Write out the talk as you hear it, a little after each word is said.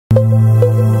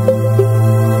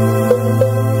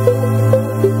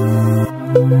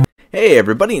Hey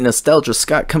everybody, Nostalgia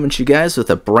Scott coming to you guys with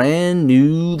a brand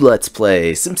new Let's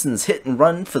Play. Simpsons Hit and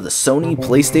Run for the Sony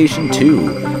PlayStation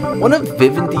 2. One of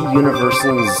Vivendi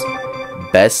Universal's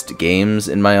best games,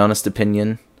 in my honest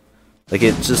opinion. Like,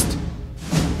 it just...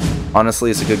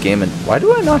 honestly, it's a good game, and why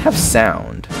do I not have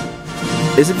sound?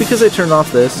 Is it because I turned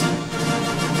off this?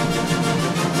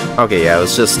 Okay, yeah, it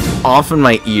was just off in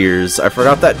my ears. I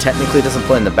forgot that technically doesn't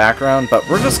play in the background, but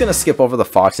we're just gonna skip over the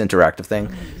Fox Interactive thing.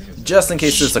 Just in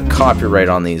case there's a copyright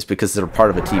on these, because they're part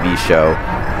of a TV show.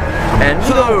 And we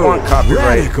don't want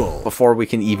copyright before we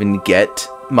can even get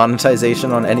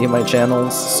monetization on any of my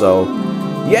channels. So,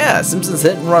 yeah, Simpsons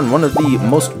Hit and Run, one of the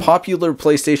most popular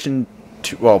PlayStation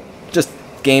 2, well, just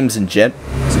games in general.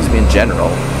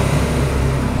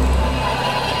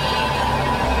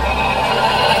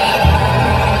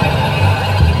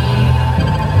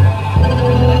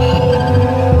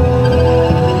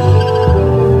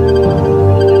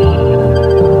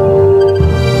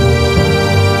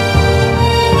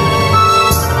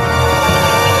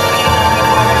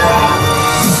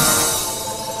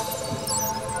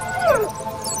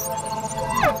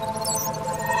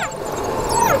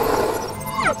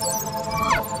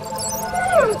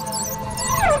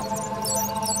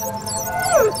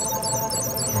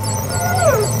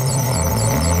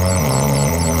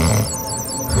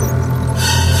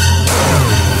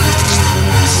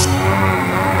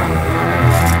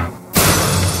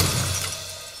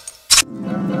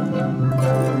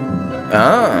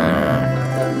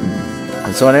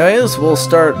 So anyways, we'll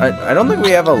start. I don't think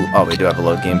we have a... oh, we do have a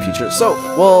load game feature. So,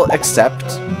 we'll accept...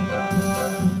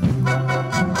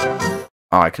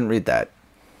 oh, I couldn't read that.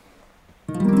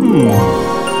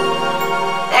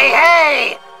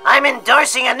 Hey! I'm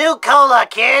endorsing a new cola,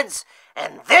 kids!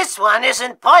 And this one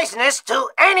isn't poisonous to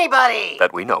anybody!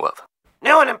 That we know of.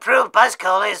 New and improved Buzz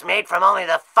Cola is made from only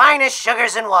the finest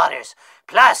sugars and waters.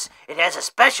 Plus, it has a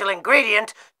special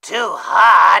ingredient, too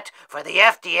hot for the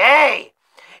FDA.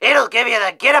 It'll give you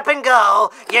the get up and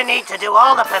go you need to do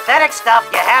all the pathetic stuff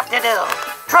you have to do.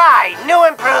 Try new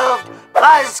improved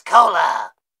Buzz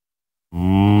Cola.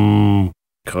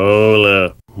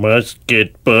 Cola. Must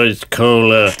get Buzz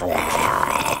Cola.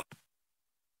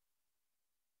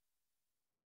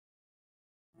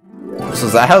 So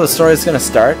is that how the story is going to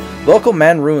start? Local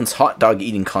man ruins hot dog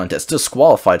eating contest,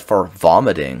 disqualified for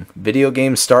vomiting. Video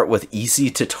games start with easy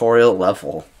tutorial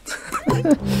level.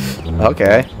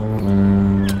 Okay.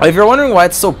 If you're wondering why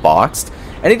it's so boxed,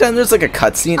 anytime there's like a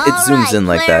cutscene, it zooms in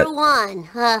like that.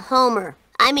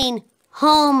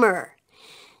 Homer.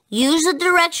 Use the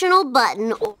directional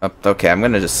button. Okay, I'm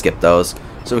gonna just skip those.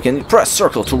 So we can press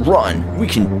circle to run. We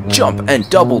can jump and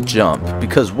double jump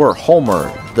because we're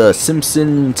Homer, the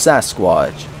Simpson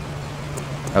Sasquatch.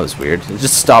 That was weird. It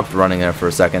just stopped running there for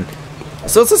a second.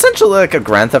 So it's essentially like a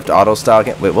Grand Theft Auto style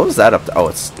game. Wait, what was that up to? Oh,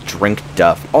 it's Drink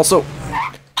Duff. Also,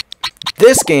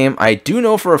 this game, I do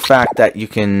know for a fact that you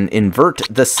can invert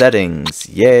the settings.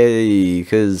 Yay,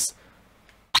 because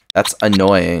that's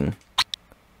annoying.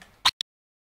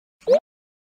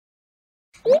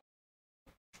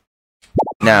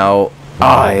 Now,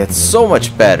 it's so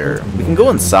much better. We can go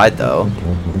inside though.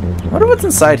 I wonder what's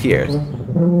inside here.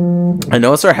 I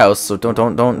know it's our house, so don't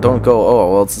go.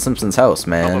 Oh, well, it's the Simpsons house,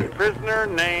 man. A prisoner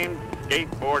named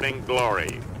Skateboarding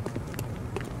Glory.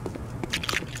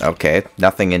 Okay,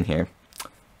 nothing in here.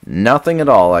 Nothing at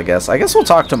all, I guess. I guess we'll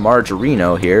talk to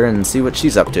Margarino here and see what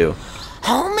she's up to.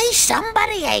 Homie,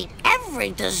 somebody ate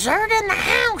every dessert in the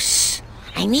house.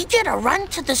 I need you to run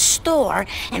to the store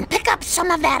and pick up some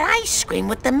of that ice cream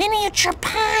with the miniature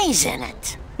pies in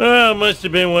it. Oh, must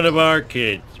have been one of our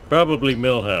kids. Probably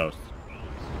Millhouse.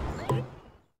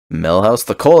 Millhouse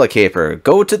the Cola Caper.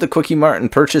 Go to the Quickie Mart and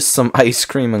purchase some ice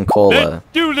cream and cola. Let's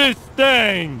do this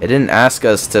thing! It didn't ask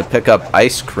us to pick up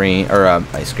ice cream,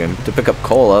 to pick up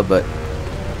cola, but...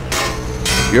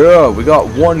 yeah, we got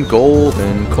one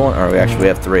golden coin. Or we actually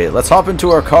have three. Let's hop into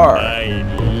our car. I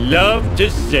love to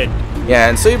sit. Yeah,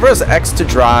 and so you press X to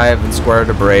drive and square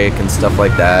to brake and stuff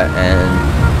like that,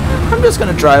 and I'm just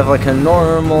gonna drive like a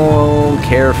normal,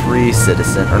 carefree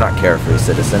citizen, or not carefree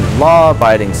citizen,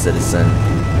 law-abiding citizen.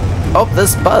 Oh,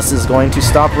 this bus is going to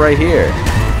stop right here.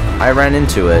 I ran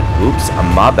into it. Oops,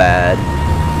 my bad.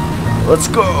 Let's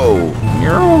go!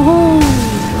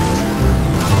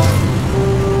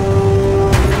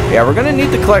 Yeah, we're gonna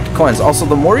need to collect coins. Also,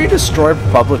 the more you destroy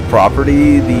public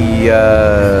property, the,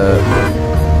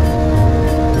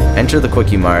 enter the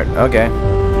Quickie Mart. Okay.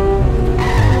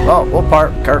 Well, we'll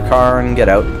park our car and get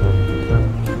out.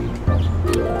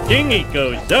 Dinghy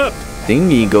goes up.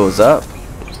 Dinghy goes up.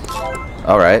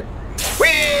 Alright.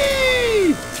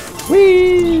 Whee!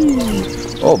 Whee!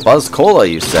 Oh, Buzz Cola,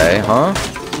 you say, huh?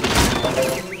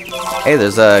 Hey,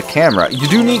 there's a camera. You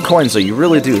do need coins, though. You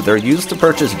really do. They're used to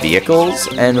purchase vehicles,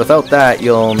 and without that,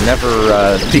 you'll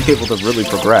never be able to really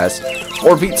progress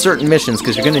or beat certain missions,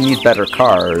 because you're going to need better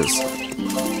cars.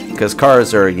 Because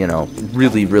cars are, you know,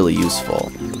 really, really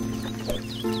useful.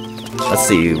 Let's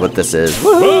see what this is.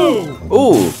 Woohoo!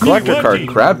 Ooh, collector card,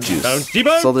 crab juice.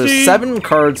 So there's 7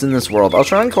 cards in this world. I'll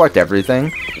try and collect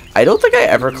everything. I don't think I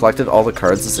ever collected all the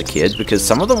cards as a kid, because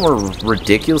some of them were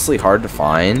ridiculously hard to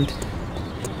find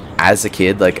as a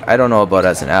kid. Like, I don't know about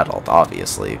as an adult,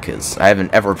 obviously, because I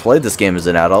haven't ever played this game as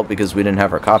an adult because we didn't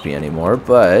have our copy anymore,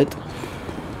 but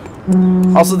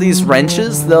also these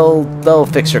wrenches, they'll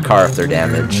fix your car if they're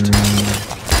damaged.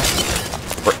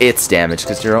 Or it's damaged,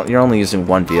 because you're only using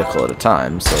one vehicle at a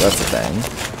time, so that's a thing.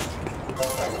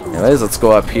 Anyways, let's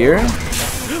go up here.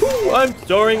 Ooh, I'm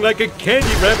soaring like a candy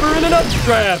wrapper in an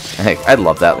updraft. Heck, I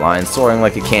love that line. Soaring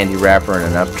like a candy wrapper in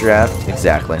an updraft.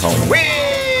 Exactly, homie.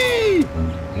 Whee!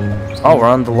 Oh, we're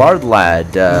on the Lard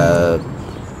Lad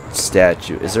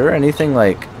statue. Is there anything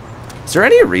like... Is there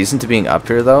any reason to being up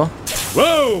here, though?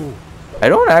 Whoa! I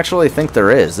don't actually think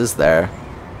there is there?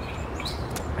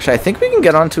 Actually, I think we can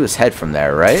get onto his head from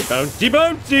there, right? Bouncy,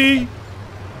 bouncy!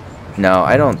 No,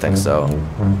 I don't think so.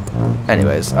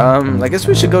 Anyways, I guess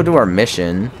we should go do our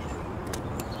mission.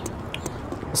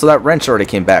 So that wrench already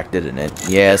came back, didn't it?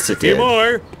 Yes, it did.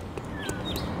 More.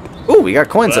 Ooh, we got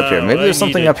coins up here. Maybe there's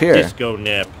something up here. Disco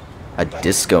nap. A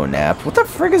disco nap? What the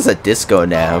frick is a disco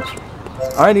nap?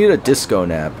 I need a disco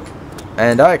nap.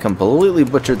 And I completely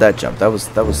butchered that jump. That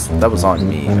was on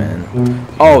me, man.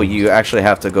 Oh, you actually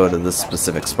have to go to this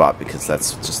specific spot because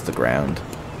that's just the ground.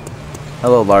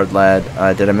 Hello, Lard Lad.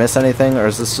 Did I miss anything, or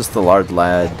is this just the Lard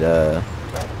Lad?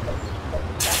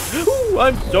 Ooh,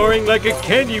 I'm soaring like a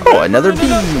candy wrapper. Oh, another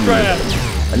bee.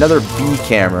 Another bee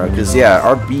camera, because yeah,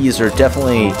 our bees are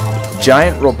definitely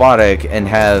giant, robotic, and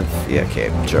have okay,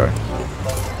 sure.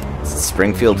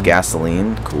 Springfield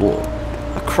gasoline, cool.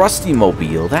 A Krusty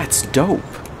Mobile, that's dope.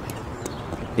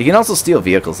 You can also steal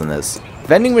vehicles in this.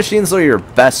 Vending machines are your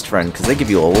best friend because they give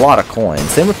you a lot of coins.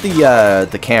 Same with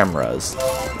the cameras.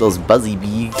 Those Buzzy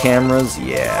Bee cameras,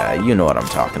 yeah, you know what I'm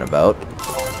talking about.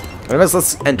 Anyways,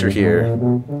 let's enter here.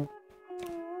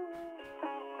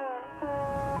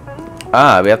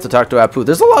 Ah, we have to talk to Apu.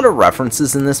 There's a lot of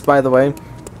references in this, by the way.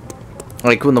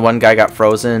 Like when the one guy got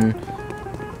frozen.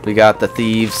 We got the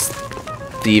thieves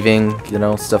thieving, you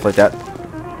know, stuff like that.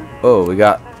 Oh, we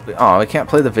got... Oh, we can't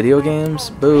play the video games?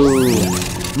 Boo.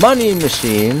 Money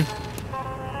machine.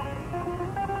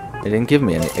 It didn't give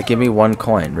me any. It gave me 1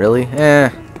 coin. Really? Eh.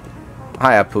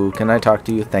 Hi, Apu. Can I talk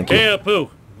to you? Thank you. Hey, Apu.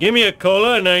 Give me a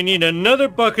cola and I need another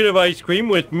bucket of ice cream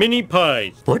with mini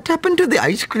pies. What happened to the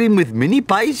ice cream with mini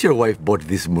pies your wife bought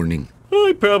this morning?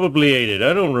 I probably ate it.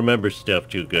 I don't remember stuff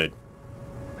too good.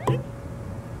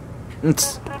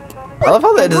 I love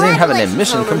how that doesn't even have an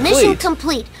mission complete. Mission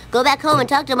complete. Go back home and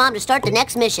talk to Mom to start the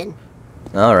next mission.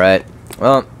 Alright.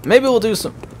 Well, maybe we'll do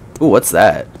some... Ooh, what's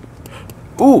that?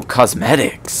 Ooh,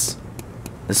 cosmetics.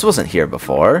 This wasn't here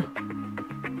before.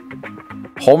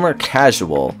 Homer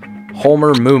Casual.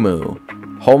 Homer Moo.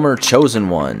 Homer Chosen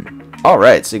One.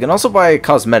 Alright, so you can also buy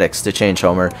cosmetics to change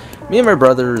Homer. Me and my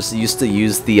brothers used to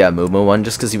use the Moo one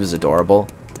just because he was adorable.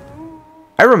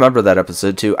 I remember that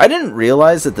episode too. I didn't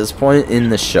realize at this point in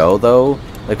the show, though,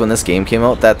 like when this game came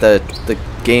out, that the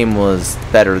game was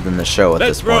better than the show at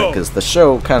this point, because the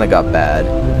show kind of got bad.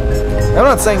 I'm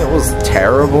not saying it was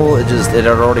terrible, it had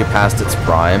already passed its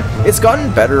prime. It's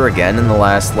gotten better again in the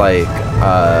last, like,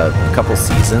 couple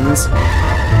seasons.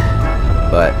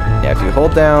 But, yeah, if you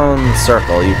hold down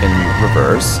circle, you can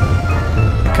reverse.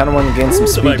 I kind of want to gain some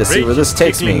speed to see where this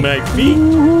takes me.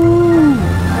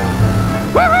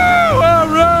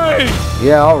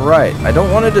 Yeah, alright. I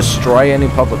don't want to destroy any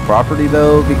public property,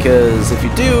 though, because if you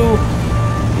do,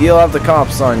 you'll have the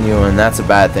cops on you, and that's a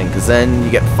bad thing, because then you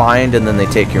get fined, and then they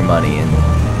take your money, and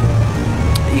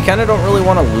you kind of don't really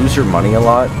want to lose your money a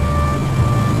lot,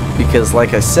 because,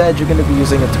 like I said, you're going to be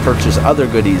using it to purchase other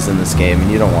goodies in this game, and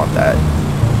you don't want that.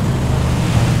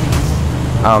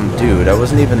 Dude, I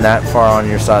wasn't even that far on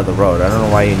your side of the road. I don't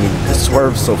know why you needed to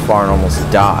swerve so far and almost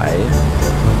die.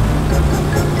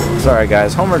 Sorry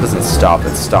guys, Homer doesn't stop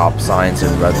at stop signs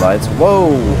and red lights.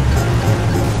 Whoa!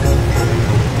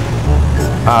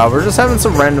 We're just having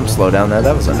some random slowdown there.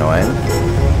 That was annoying.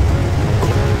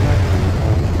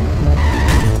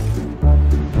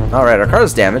 Alright, our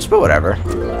car's damaged, but whatever.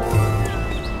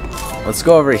 Let's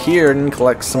go over here and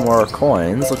collect some more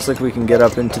coins. Looks like we can get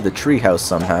up into the treehouse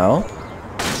somehow.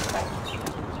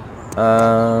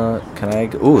 Can I...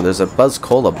 Ooh, there's a Buzz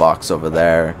Cola box over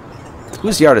there.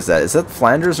 Whose yard is that? Is that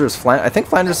Flanders or is I think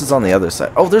Flanders is on the other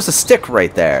side. Oh, there's a stick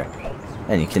right there.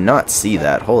 And you cannot see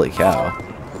that. Holy cow.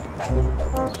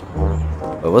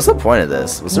 Wait, what's the point of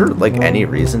this? Was there, like, any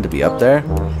reason to be up there?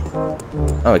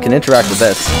 Oh, we can interact with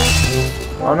this.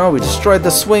 Oh no, we destroyed the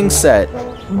swing set.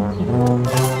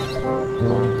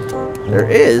 There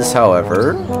is,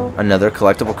 however, another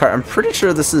collectible card. I'm pretty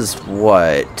sure this is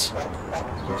what...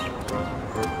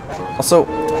 Also,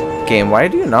 game, why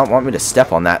do you not want me to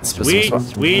step on that specific spot?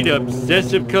 Sweet,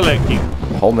 obsessive collecting.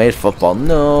 Homemade football.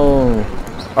 No.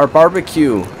 Our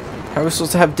barbecue. How are we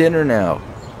supposed to have dinner now?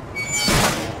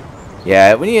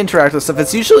 Yeah, when you interact with stuff,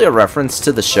 it's usually a reference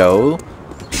to the show.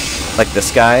 Like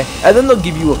this guy. And then they'll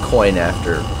give you a coin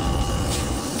after.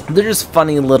 They're just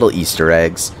funny little Easter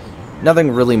eggs.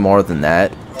 Nothing really more than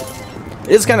that.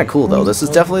 It is kind of cool, though. This is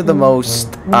definitely the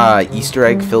most Easter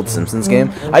egg-filled Simpsons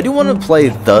game. I do want to play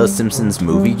the Simpsons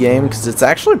movie game, because it's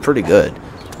actually pretty good.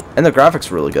 And the graphics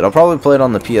are really good. I'll probably play it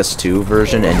on the PS2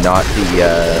 version and not the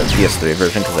PS3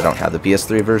 version, because I don't have the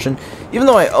PS3 version. Even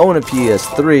though I own a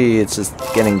PS3, it's just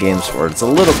getting games for it. It's a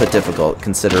little bit difficult,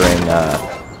 considering,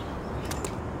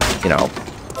 you know,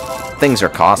 things are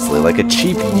costly. Like, a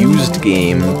cheap used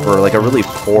game for, like, a really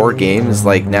poor game is,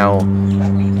 like, now,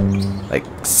 like,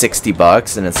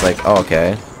 $60, and it's like, oh,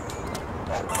 okay.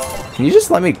 Can you just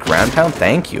let me ground pound?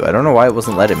 Thank you. I don't know why it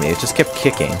wasn't letting me. It just kept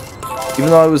kicking.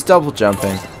 Even though I was double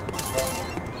jumping.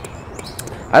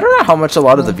 I don't know how much a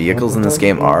lot of the vehicles in this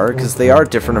game are, because they are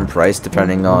different in price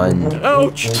depending on...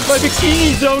 Ouch! My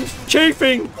bikini zone's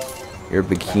chafing! Your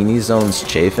bikini zone's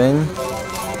chafing?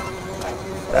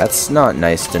 That's not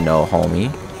nice to know,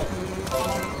 homie.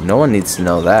 No one needs to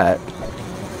know that.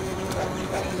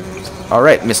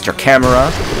 Alright, Mr.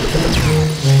 Camera.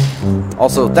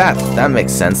 Also, that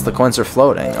makes sense. The coins are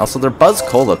floating. Also, they're Buzz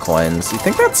Cola coins. You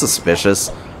think that's suspicious?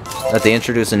 That they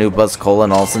introduce a new Buzz Cola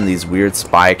and all of a sudden these weird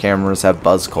spy cameras have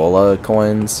Buzz Cola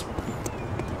coins?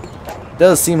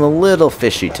 Does seem a little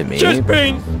fishy to me. Chest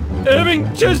pain!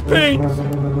 Having chest pain!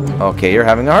 Okay, you're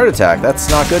having a heart attack. That's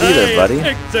not good either, buddy.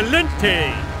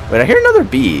 Excelente! Wait, I hear another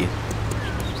bee.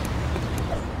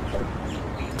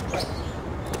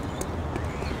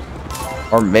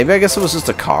 Or maybe I guess it was just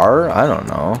a car? I don't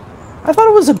know. I thought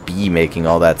it was a bee making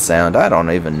all that sound. I don't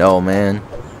even know, man.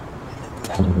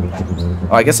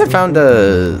 Oh, I guess I found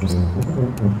a...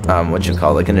 what you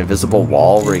call it, like an invisible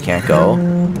wall where you can't go.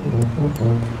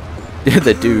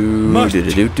 The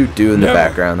do in the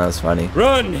background, that was funny.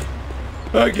 Run!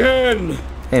 Again!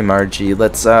 Hey Margie,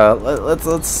 let's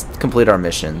complete our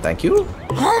mission, thank you.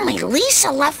 Homie,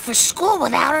 Lisa left for school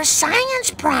without her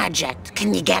science project.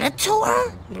 Can you get it to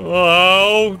her?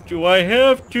 Oh, do I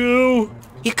have to?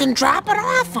 You can drop it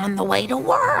off on the way to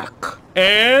work.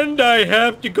 And I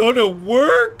have to go to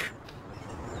work?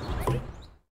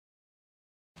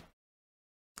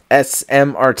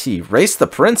 SMRT, race the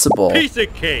principal. Piece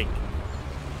of cake.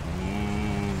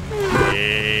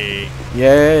 Yay.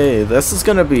 Yay, this is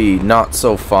gonna be not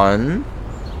so fun.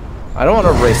 I don't want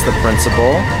to race the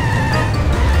principal.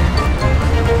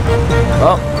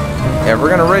 Well, if we're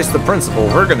gonna race the principal,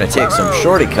 we're gonna take some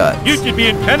shorty cuts. You should be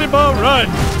in Cannonball Run.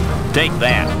 Take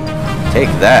that. Take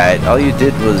that? All you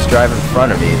did was drive in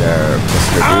front of me there,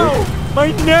 Mr. Dude. Ow!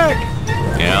 My neck!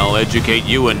 Yeah, I'll educate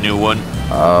you a new one.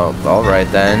 Oh, alright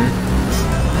then.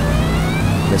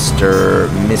 Mr.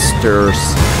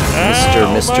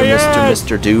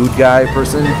 Dude guy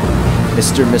person?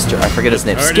 I forget his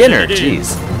name. Skinner,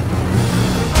 jeez.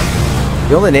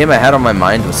 The only name I had on my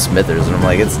mind was Smithers, and I'm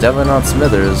like, it's definitely not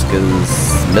Smithers, because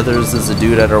Smithers is a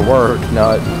dude at her work,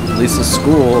 not Lisa's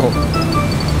school.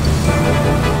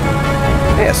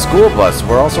 Hey, a school bus.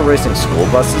 We're also racing school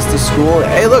buses to school.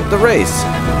 Hey, look, the race.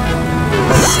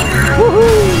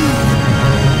 Woohoo!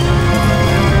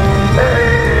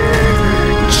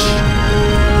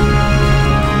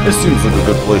 This seems like a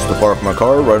good place to park my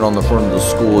car, right on the front of the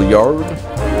schoolyard.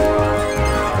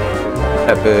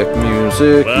 Epic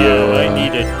music, wow, yeah. I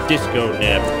need a disco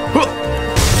nap.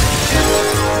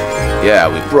 Yeah,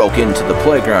 we broke into the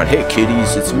playground. Hey,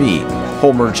 kiddies, it's me,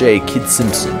 Homer J. Kid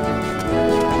Simpson.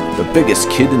 The biggest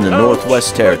kid in the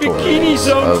Northwest Territories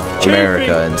of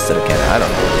America instead of Canada. I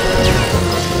don't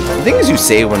know. The things you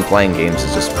say when playing games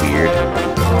is just weird.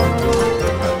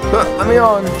 Let me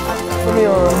on. Let me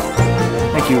on.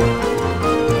 Thank you.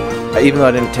 Even though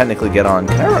I didn't technically get on,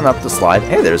 can I run up the slide?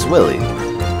 Hey, there's Willie.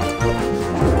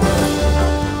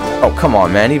 Oh, come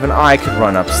on, man. Even I could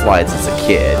run up slides as a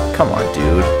kid. Come on,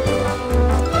 dude.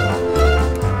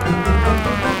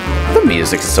 The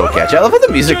music's so catchy. I love how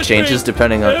the music changes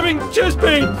depending on... Having chest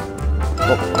pain.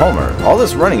 Well, Homer, all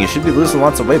this running, you should be losing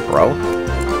lots of weight, bro.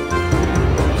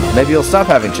 Maybe you'll stop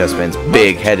having chest pains,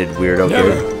 big-headed weirdo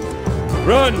kid.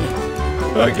 Run!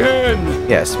 Again!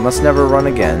 Yes, must never run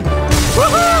again.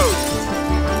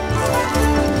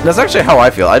 That's actually how I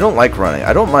feel. I don't like running.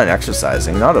 I don't mind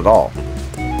exercising, not at all.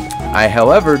 I,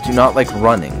 however, do not like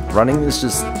running. Running is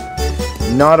just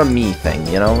not a me thing,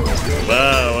 you know?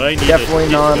 Wow, I need Definitely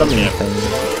not a me thing.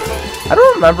 I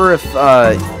don't remember if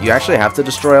you actually have to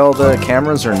destroy all the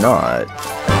cameras or not.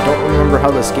 I don't remember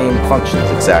how this game functions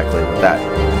exactly with that.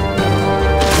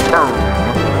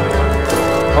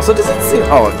 Also, does it seem...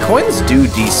 Oh, coins do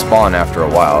despawn after a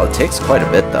while. It takes quite a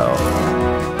bit, though.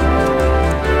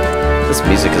 This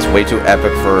music is way too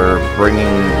epic for bringing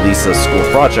Lisa's school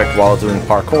project while doing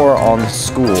parkour on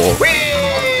school.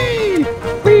 Whee!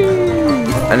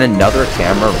 Whee! And another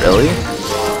camera, really?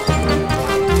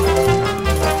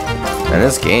 And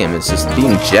this game is just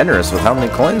being generous with how many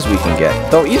coins we can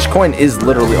get. Though each coin is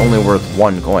literally only worth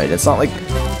 1 coin. It's not like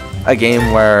a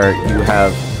game where you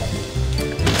have...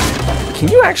 Can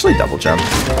you actually double jump?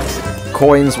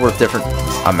 Coins worth different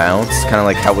amounts, kind of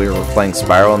like how we were playing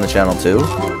Spyro on the channel too.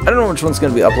 I don't know which one's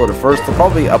going to be uploaded first. They'll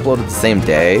probably be uploaded the same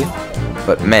day.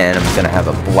 But man, I'm going to have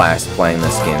a blast playing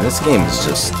this game. This game is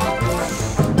just...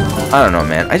 I don't know,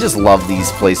 man. I just love these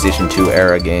PlayStation 2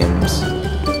 era games.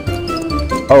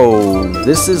 Oh,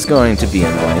 this is going to be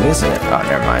annoying, isn't it? Oh,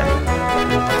 never mind.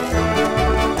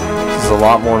 This is a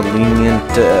lot more lenient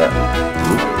than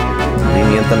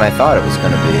I thought it was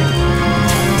going to be.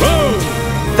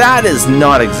 That is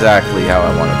not exactly how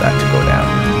I wanted that to go down.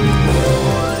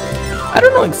 I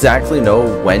don't exactly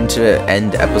know when to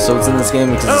end episodes in this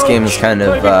game, because this game is kind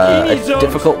of a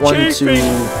difficult one to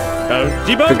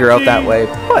figure out that way,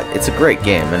 but it's a great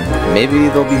game, and maybe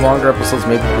there'll be longer episodes,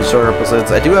 maybe there'll be shorter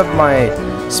episodes. I do have my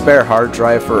spare hard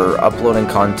drive for uploading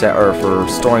content, or for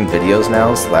storing videos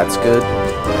now, so that's good.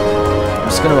 I'm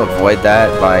just going to avoid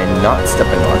that by not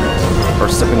stepping on it, or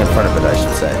stepping in front of it, I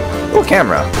should say. Oh,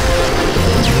 camera!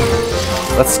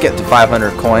 Let's get to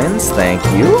 500 coins, thank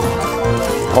you.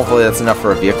 Hopefully that's enough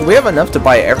for a vehicle. We have enough to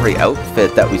buy every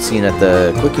outfit that we've seen at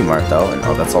the Quickie Mart, though, and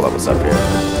oh, that's all that was up here.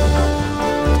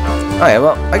 Alright,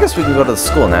 well, I guess we can go to the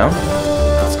school now.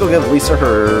 Let's go give Lisa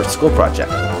her school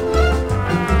project.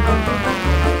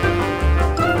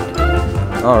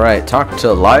 Alright, talk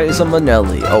to Liza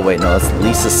Minnelli. Oh wait, no, that's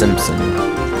Lisa Simpson.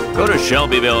 Go to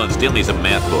Shelbyville and steal me some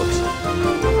math books.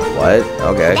 What?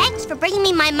 Okay. Thanks for bringing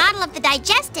me my model of the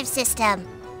digestive system.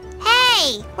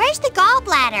 Hey, where's the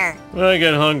gallbladder? I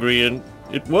got hungry and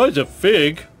it was a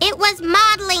fig. It was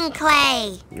modeling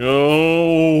clay.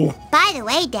 Oh. By the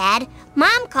way, Dad,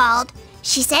 Mom called.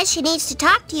 She says she needs to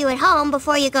talk to you at home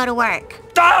before you go to work.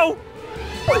 Oh!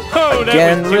 Oh,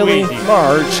 Again, that was too really? easy.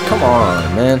 Marge, come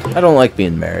on, man. I don't like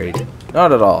being married.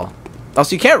 Not at all.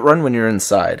 Also, you can't run when you're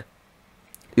inside.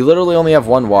 You literally only have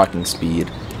 1 walking speed.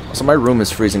 Also, my room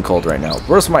is freezing cold right now.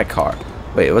 Where's my car?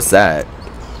 Wait, what's that?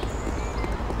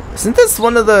 Isn't this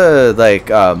one of the, like,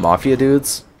 mafia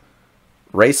dudes?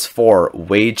 Race 4,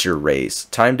 wager race.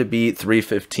 Time to beat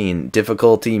 315.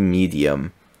 Difficulty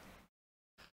medium.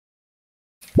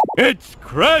 It's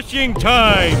crashing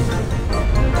time!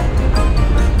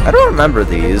 I don't remember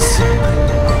these.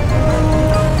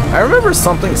 I remember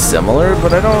something similar,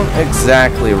 but I don't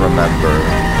exactly remember.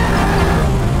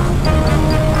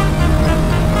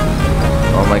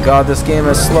 Oh my god, this game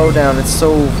has slowdown. It's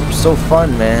so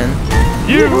fun, man.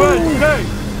 USA!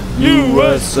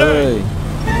 USA!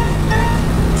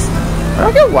 I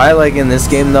don't get why, like, in this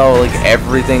game, though, like,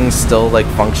 everything still, like,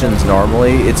 functions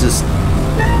normally. It's just...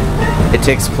 It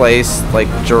takes place, like,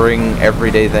 during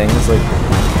everyday things, like,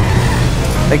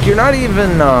 you're not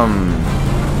even,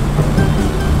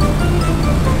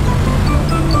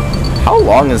 How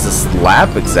long is this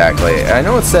lap, exactly? I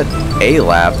know it said a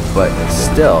lap, but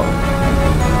still.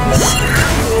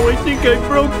 Oh, I think I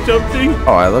broke something.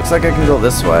 Oh, it looks like I can go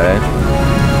this way.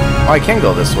 Oh, I can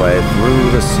go this way,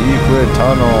 through the secret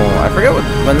tunnel. I forget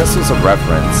when this was a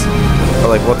reference. Or,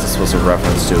 like, what this was a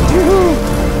reference to.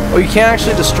 Oh, you can't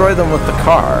actually destroy them with the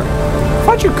car. I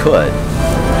thought you could.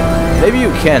 Maybe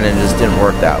you can, and it just didn't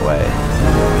work that way.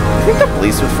 I think the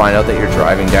police would find out that you're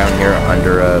driving down here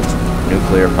under a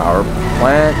nuclear power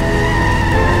plant.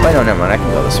 Wait, no, never mind. I can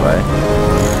go this way.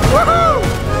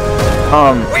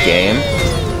 Game.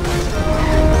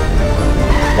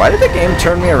 Why did the game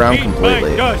turn me around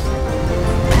completely? Guys,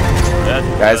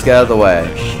 get out of the way.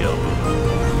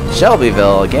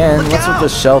 Shelbyville again? What's with the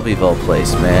Shelbyville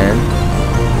place, man?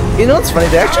 You know what's funny?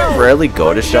 They actually rarely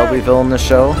go to Shelbyville in the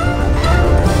show.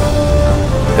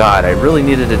 God, I really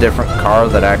needed a different car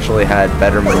that actually had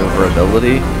better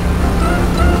maneuverability.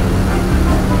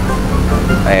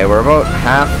 Hey, we're about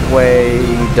halfway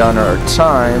done our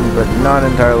time, but not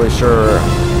entirely sure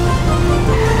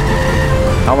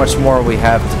how much more we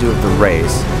have to do with the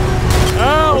race.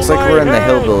 Ow! Looks like we're in the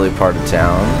hillbilly part of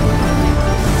town.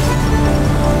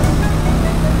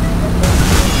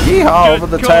 Yeehaw, over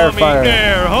the tire fire.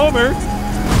 There, Homer.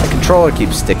 My controller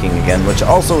keeps sticking again, which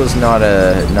also is not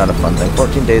a fun thing.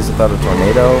 14 days without a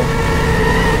tornado.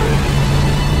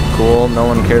 Cool, no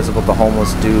one cares about the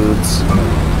homeless dudes.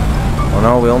 Oh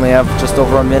no, we only have just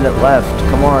over a minute left.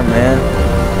 Come on, man.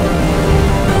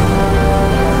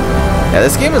 Yeah,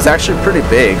 this game is actually pretty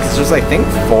big. There's, I think,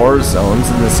 4 zones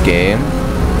in this game.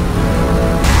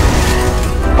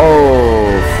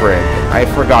 Oh, frick. I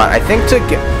forgot. I think to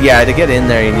get in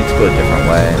there, you need to go a different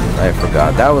way. I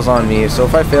forgot. That was on me. So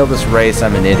if I fail this race,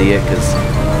 I'm an idiot, because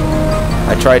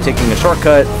I tried taking a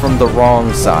shortcut from the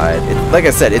wrong side. Like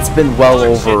I said, it's been well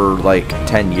over, like,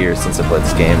 10 years since I played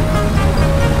this game.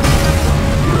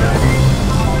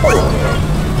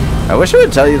 I wish I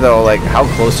would tell you, though, like, how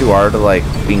close you are to, like,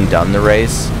 being done the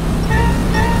race.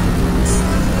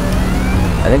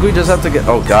 I think we just have to get...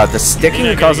 Oh, God, the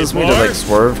sticking causes me to, like,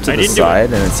 swerve to the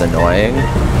side, and it's annoying.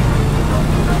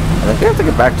 I think we have to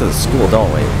get back to the school,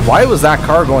 don't we? Why was that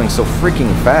car going so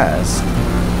freaking fast?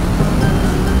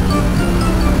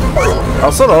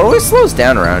 Also, it always slows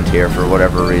down around here for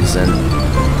whatever reason.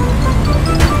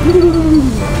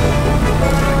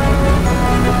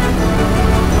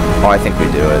 Oh, I think we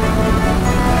do it.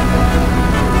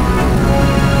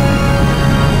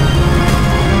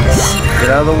 Get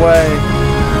out of the way.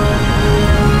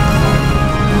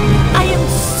 I am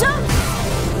so...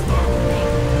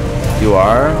 You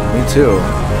are? Me too.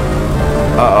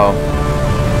 Uh-oh.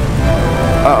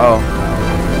 Uh-oh.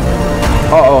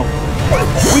 Uh-oh.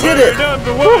 We did it!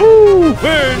 Woohoo!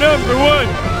 We're number 1!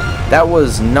 That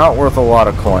was not worth a lot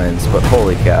of coins, but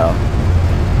holy cow.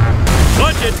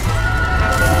 Watch it!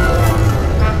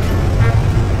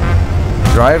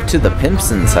 Drive to the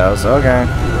Simpsons house, okay.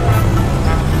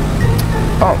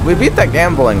 Oh, we beat that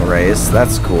gambling race,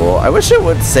 that's cool. I wish it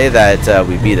would say that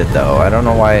we beat it though. I don't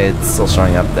know why it's still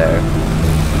showing up there.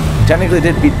 Technically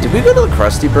did we go to the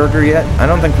Krusty Burger yet? I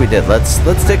don't think we did. Let's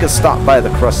take a stop by the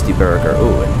Krusty Burger.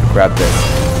 Ooh, and grab this.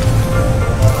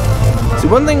 See,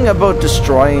 one thing about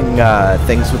destroying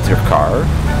things with your car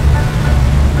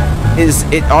is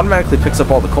it automatically picks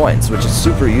up all the coins, which is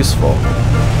super useful.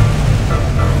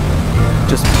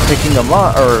 Just picking them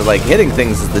up, or like hitting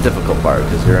things is the difficult part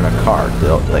because you're in a car,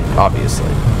 like obviously.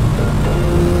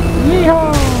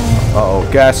 Yeehaw! Uh-oh,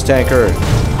 gas tanker.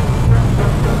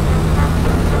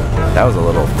 That was a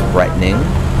little threatening.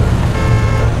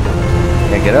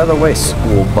 Yeah, get out of the way,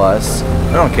 school bus.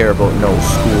 I don't care about no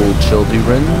school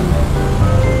children.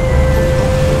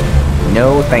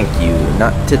 No, thank you.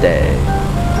 Not today.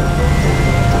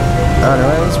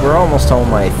 Anyways, we're almost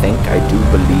home, I think. I do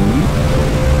believe.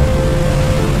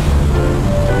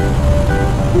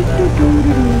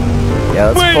 Yeah,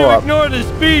 let's pull up. Ignore the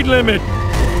speed limit.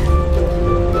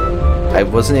 I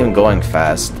wasn't even going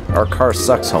fast. Our car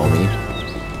sucks, homie.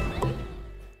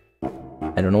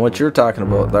 I don't know what you're talking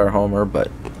about there, Homer,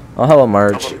 but... Oh, hello,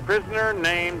 Marge. Prisoner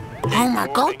named... Homer,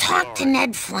 go talk to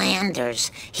Ned Flanders.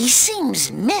 He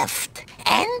seems miffed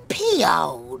and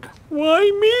PO'd. Why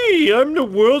me? I'm the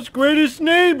world's greatest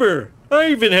neighbor. I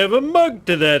even have a mug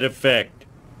to that effect.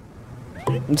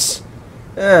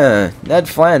 Ned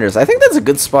Flanders. I think that's a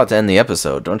good spot to end the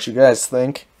episode, don't you guys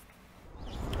think?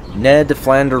 Ned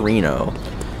Flanderino.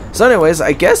 So anyways,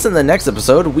 I guess in the next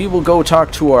episode, we will go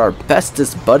talk to our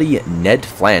bestest buddy, Ned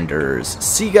Flanders.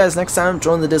 See you guys next time.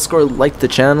 Join the Discord, like the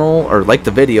channel, or like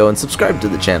the video, and subscribe to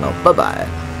the channel. Bye-bye.